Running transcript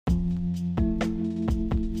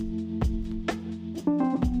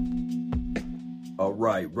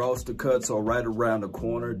right. Roster cuts are right around the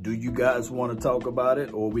corner. Do you guys want to talk about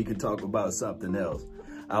it, or we can talk about something else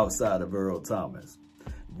outside of Earl Thomas?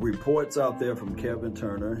 Reports out there from Kevin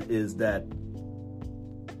Turner is that,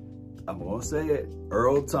 I'm going to say it,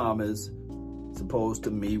 Earl Thomas supposed to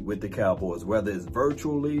meet with the Cowboys, whether it's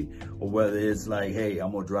virtually or whether it's like, hey,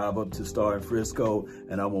 I'm going to drive up to Star in Frisco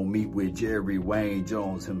and I'm going to meet with Jerry Wayne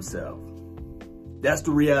Jones himself. That's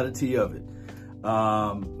the reality of it.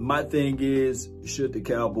 My thing is, should the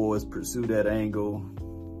Cowboys pursue that angle?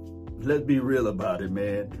 Let's be real about it,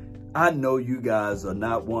 man. I know you guys are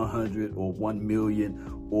not 100 or 1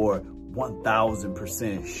 million or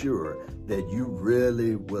 1,000% sure that you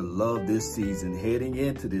really will love this season, heading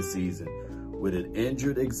into this season with an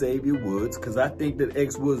injured Xavier Woods, because I think that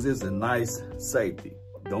X Woods is a nice safety.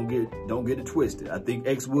 Don't get it twisted. I think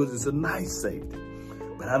X Woods is a nice safety,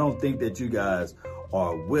 but I don't think that you guys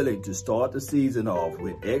are willing to start the season off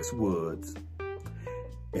with X Woods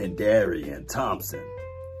and Darian Thompson.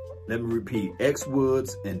 Let me repeat, X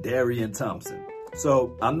Woods and Darian Thompson.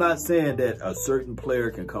 So I'm not saying that a certain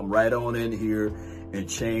player can come right on in here and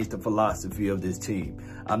change the philosophy of this team.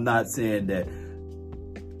 I'm not saying that,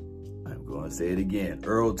 I'm going to say it again,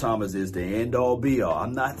 Earl Thomas is the end-all be-all.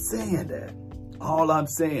 I'm not saying that. All I'm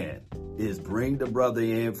saying is bring the brother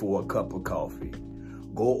in for a cup of coffee.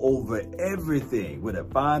 Go over everything with a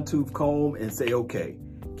fine-tooth comb and say, okay,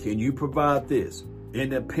 can you provide this?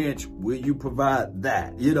 In a pinch, will you provide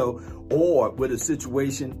that? You know, or with a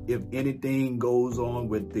situation, if anything goes on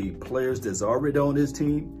with the players that's already on this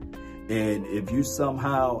team, and if you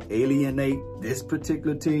somehow alienate this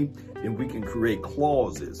particular team, then we can create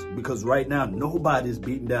clauses. Because right now, nobody's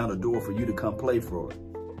beating down the door for you to come play for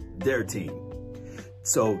their team.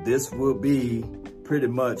 So this will be pretty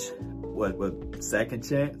much, what second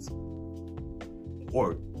chance?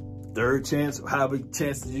 Or third chance, however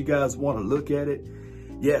chances you guys want to look at it.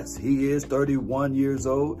 Yes, he is 31 years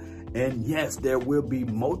old. And yes, there will be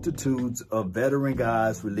multitudes of veteran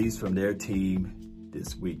guys released from their team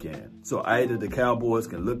this weekend. So either the Cowboys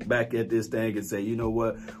can look back at this thing and say, you know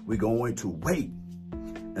what, we're going to wait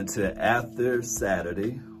until after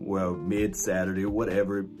Saturday, well, mid-Saturday,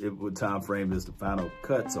 whatever what time frame is the final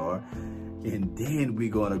cuts are, and then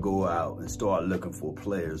we're going to go out and start looking for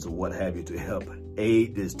players or what have you to help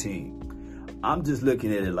aid this team. I'm just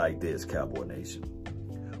looking at it like this, Cowboy Nation.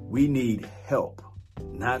 We need help.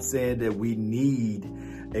 Not saying that we need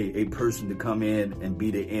a person to come in and be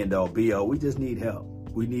the end-all be-all. We just need help.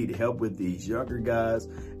 We need help with these younger guys,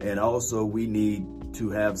 and also we need to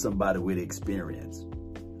have somebody with experience.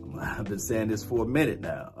 I've been saying this for a minute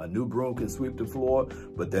now. A new broom can sweep the floor,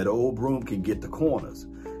 but that old broom can get the corners.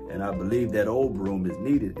 And I believe that old broom is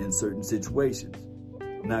needed in certain situations.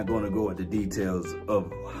 I'm not going to go into details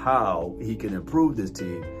of how he can improve this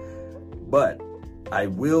team, but I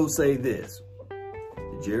will say this.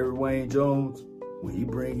 Jerry Wayne Jones, when he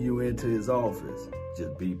bring you into his office,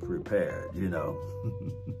 just be prepared, you know.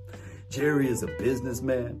 Jerry is a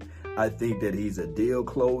businessman. I think that he's a deal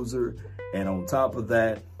closer. And on top of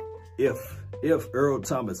that, if Earl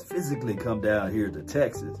Thomas physically come down here to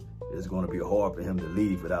Texas, it's going to be hard for him to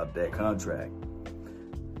leave without that contract.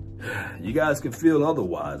 You guys can feel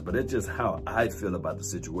otherwise, but it's just how I feel about the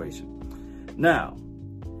situation. Now,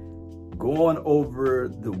 going over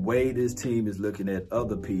the way this team is looking at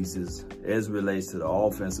other pieces as it relates to the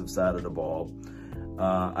offensive side of the ball,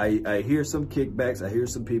 I hear some kickbacks. I hear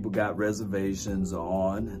some people got reservations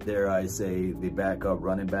on, dare I say, the backup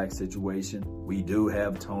running back situation. We do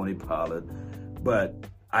have Tony Pollard, but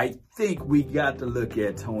I think we got to look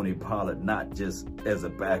at Tony Pollard not just as a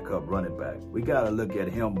backup running back. We got to look at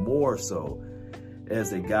him more so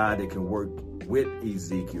as a guy that can work with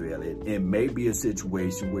Ezekiel Elliott, and maybe a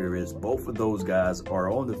situation where both of those guys are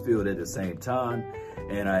on the field at the same time.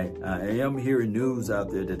 And I am hearing news out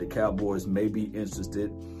there that the Cowboys may be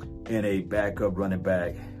interested in a backup running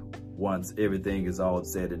back once everything is all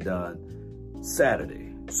said and done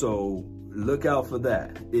Saturday. So look out for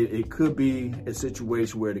that. It could be a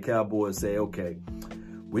situation where the Cowboys say, okay,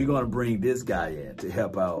 we're going to bring this guy in to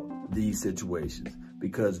help out these situations,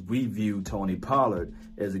 because we view Tony Pollard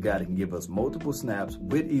as a guy that can give us multiple snaps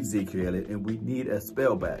with Ezekiel Elliott, and we need a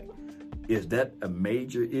spellback. Is that a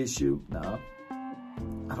major issue? No,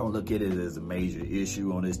 I don't look at it as a major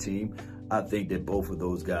issue on this team. I think that both of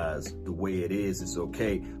those guys, the way it is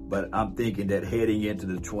okay. But I'm thinking that heading into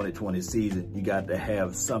the 2020 season, you got to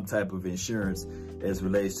have some type of insurance as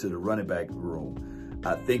relates to the running back room.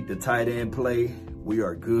 I think the tight end play, we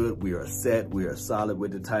are good. We are set. We are solid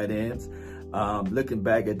with the tight ends. Looking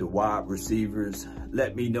back at the wide receivers,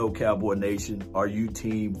 let me know, Cowboy Nation, are you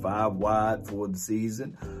team 5 wide for the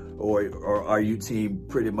season? or are you team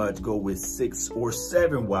pretty much go with 6 or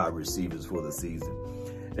 7 wide receivers for the season?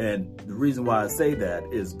 And the reason why I say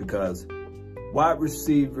that is because wide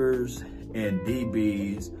receivers and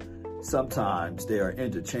DBs, sometimes they are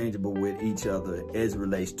interchangeable with each other as it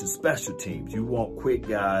relates to special teams. You want quick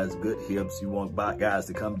guys, good hips. You want guys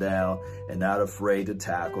to come down and not afraid to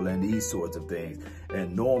tackle and these sorts of things.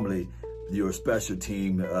 And normally your special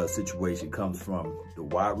team situation comes from the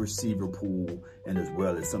wide receiver pool and as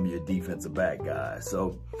well as some of your defensive back guys.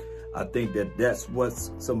 So I think that's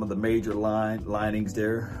what's some of the major linings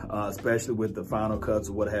there, especially with the final cuts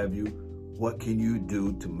or what have you. What can you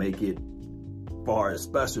do to make it far as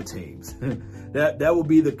special teams? that will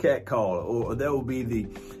be the cat call, or that will be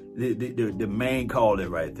the main calling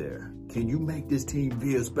right there. Can you make this team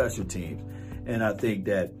via special teams? And I think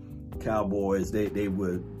that Cowboys, they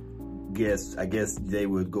would I guess they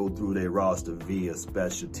would go through their roster via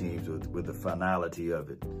special teams with the finality of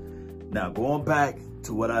it. Now, going back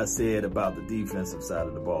to what I said about the defensive side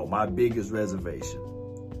of the ball, my biggest reservation,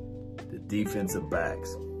 the defensive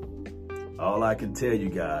backs. All I can tell you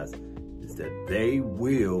guys is that they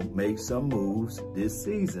will make some moves this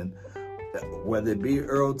season, whether it be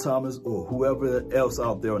Earl Thomas or whoever else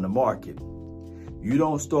out there on the market. You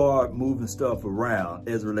don't start moving stuff around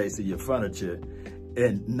as it relates to your furniture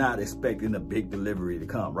and not expecting a big delivery to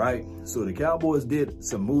come, right? So the Cowboys did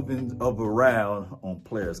some moving of around on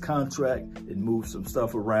players' contract and moved some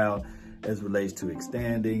stuff around as it relates to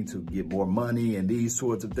extending to get more money and these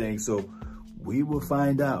sorts of things. So we will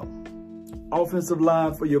find out. Offensive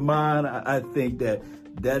line, for your mind, I think that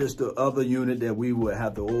is the other unit that we will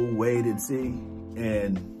have to wait and see.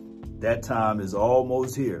 And that time is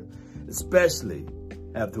almost here, especially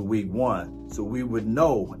after week 1. So we would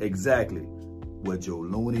know exactly what Joe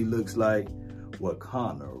Looney looks like, what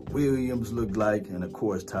Connor Williams looked like, and of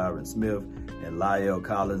course Tyron Smith and La'el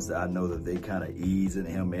Collins. I know that they kind of easing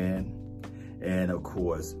him in. And of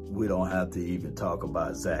course, we don't have to even talk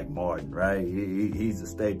about Zach Martin, right? He's a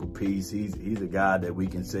staple piece. He's a guy that we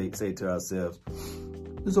can say to ourselves,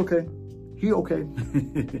 it's okay. He okay.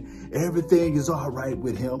 Everything is all right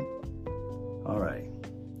with him. All right.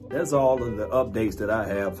 That's all of the updates that I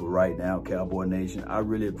have for right now, Cowboy Nation. I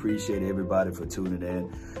really appreciate everybody for tuning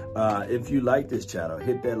in. If you like this channel,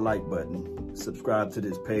 hit that like button. Subscribe to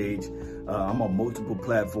this page. I'm on multiple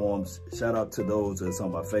platforms. Shout out to those that's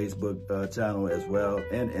on my Facebook channel as well,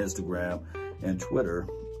 and Instagram and Twitter.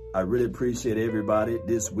 I really appreciate everybody.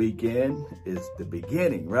 This weekend is the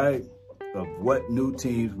beginning, right, of what new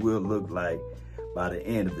teams will look like by the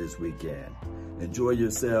end of this weekend. Enjoy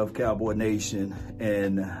yourself, Cowboy Nation,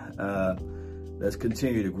 and let's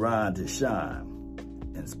continue to grind to shine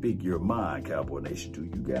and speak your mind, Cowboy Nation. Do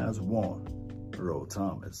you guys want Earl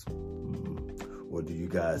Thomas? Or do you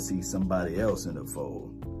guys see somebody else in the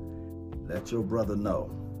fold? Let your brother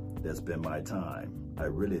know. That's been my time. I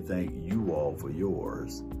really thank you all for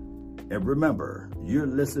yours. And remember, you're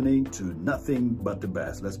listening to nothing but the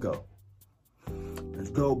best. Let's go. Let's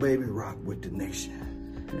go, baby. Rock with the nation.